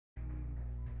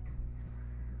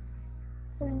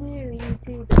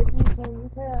YouTube. As you can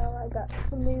tell, I got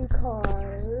some new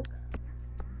cars.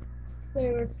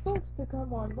 They were supposed to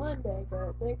come on Monday,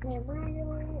 but they came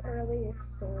really early,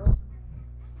 so...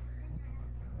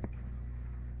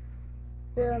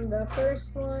 the first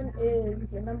one is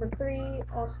the number 3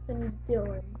 Austin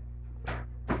Dillon.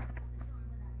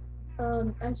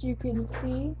 As you can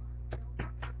see,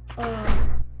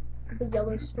 the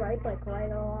yellow stripe, like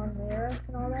right along there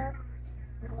and all that.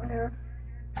 There.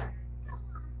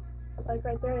 Like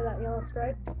right there, that yellow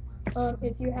stripe.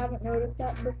 If you haven't noticed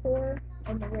that before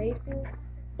in the races,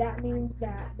 that means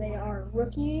that they are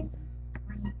rookies.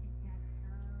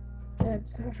 And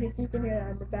sorry if you can hear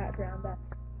that in the background, that's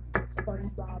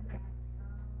SpongeBob.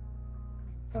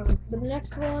 The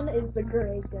next one is the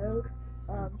Gray Ghost,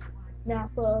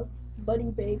 Napa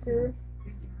Buddy Baker.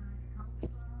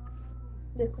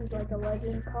 This is like a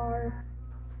legend car.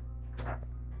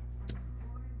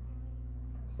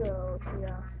 So,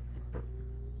 yeah.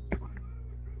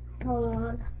 Hold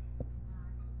on.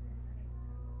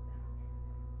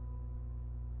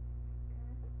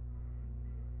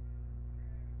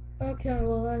 Okay,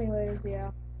 well, anyways,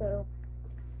 yeah. So,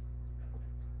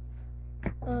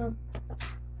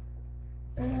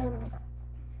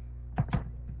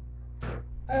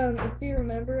 if you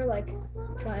remember, like,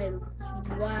 my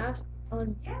last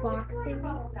unboxing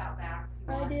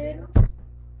I did,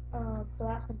 the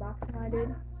last unboxing I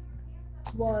did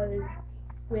was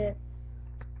with,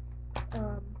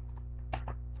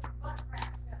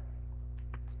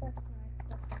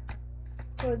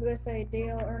 a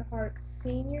Dale Earnhardt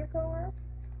Senior car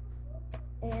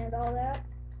and all that.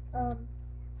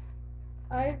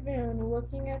 I've been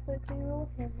looking at the two,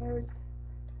 and there's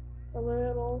a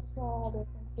little small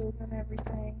differences and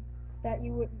everything that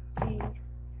you wouldn't see.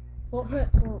 Well, shoot, I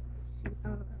don't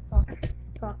know what I'm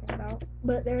talking about,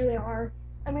 but there they are.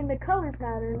 I mean, the color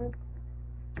pattern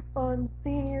on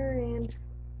Senior and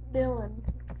Dillon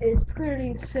is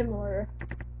pretty similar.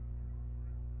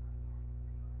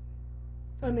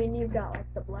 I mean, you've got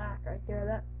like the black right there,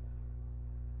 that's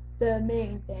the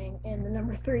main thing, and the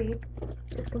number 3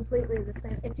 is completely the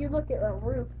same. If you look at the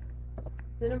roof,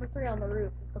 the number 3 on the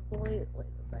roof is completely the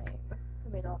same. I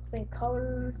mean, all the same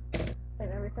colors and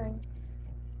everything.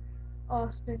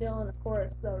 Austin Dillon, of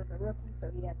course, though, is a rookie,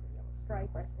 so he has the yellow stripe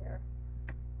right there.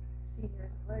 Senior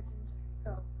is a legend,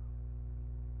 so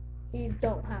he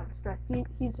don't have a stripe.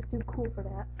 He's just too cool for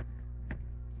that.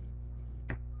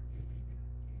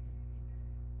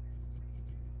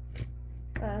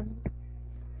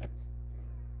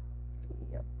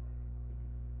 Yep.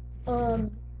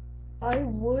 I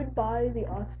would buy the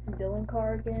Austin Dillon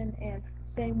car again, and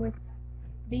same with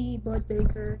the Bud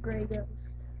Baker Gray Ghost.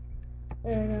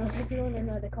 And if you don't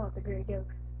know, they call it the Gray Ghost.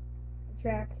 The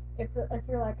track, if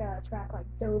you're like a track like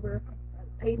Dover,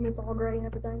 pavement's all gray and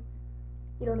everything,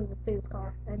 you don't even see this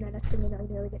car, and then next thing you know, you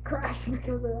nearly get crashed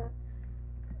because of that.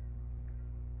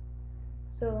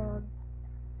 So,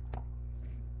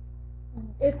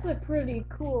 it's a pretty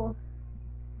cool,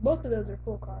 both of those are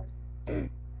cool cars.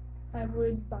 I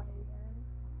would buy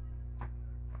them.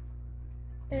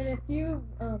 And if you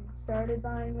started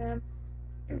buying them,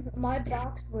 my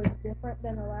box was different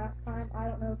than the last time. I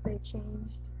don't know if they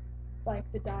changed like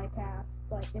the diecast,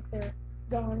 like if they're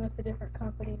going with a different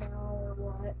company now or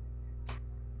what.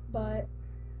 But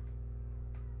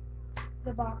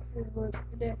the boxes look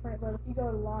different, but if you go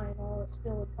to Lionel, it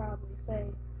still would probably say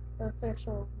the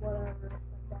official whatever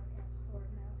from Diecast or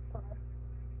NASCAR.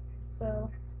 So,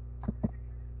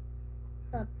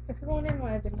 if you're wondering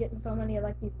why I've been getting so many of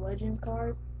like these Legends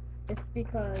cars, it's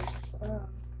because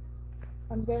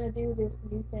I'm gonna do this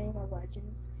new thing, a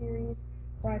Legends series,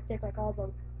 where I take like all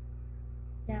the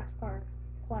NASCAR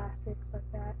classics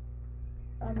like that.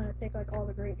 I'm gonna take like all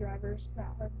the great drivers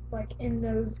that are like in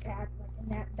those like in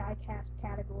that diecast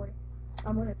category.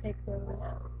 I'm gonna take those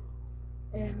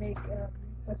and make a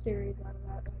series out of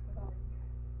that, like with all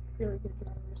really good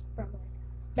drivers from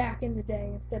like back in the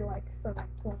day instead of like from like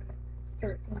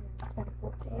 2013 and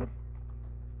 2014.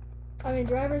 I mean,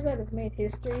 drivers that have made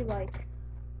history like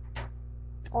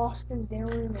Austin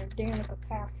Dillon and Danica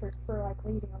Patrick for like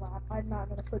leading a lap. I'm not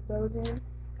gonna put those in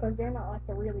because they're not like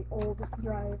the really old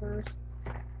drivers.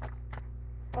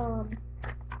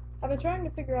 I've been trying to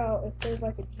figure out if there's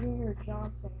like a Junior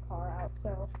Johnson car out,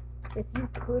 so if you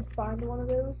could find one of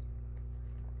those,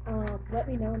 let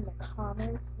me know in the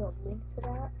comments the link to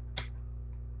that.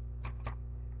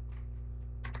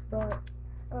 But,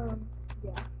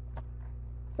 yeah.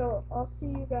 So, I'll see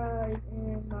you guys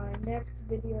in my next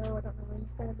video. I don't know when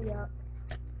it's going to be up,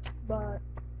 but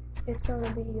it's going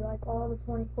to be like all the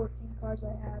 2014 cars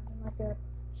I have in like a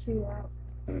shootout.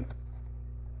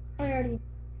 I already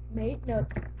mate. No,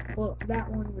 well, that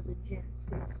one was a Gen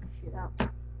 6 shit out.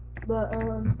 But,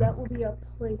 that will be up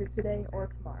later today or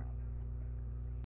tomorrow.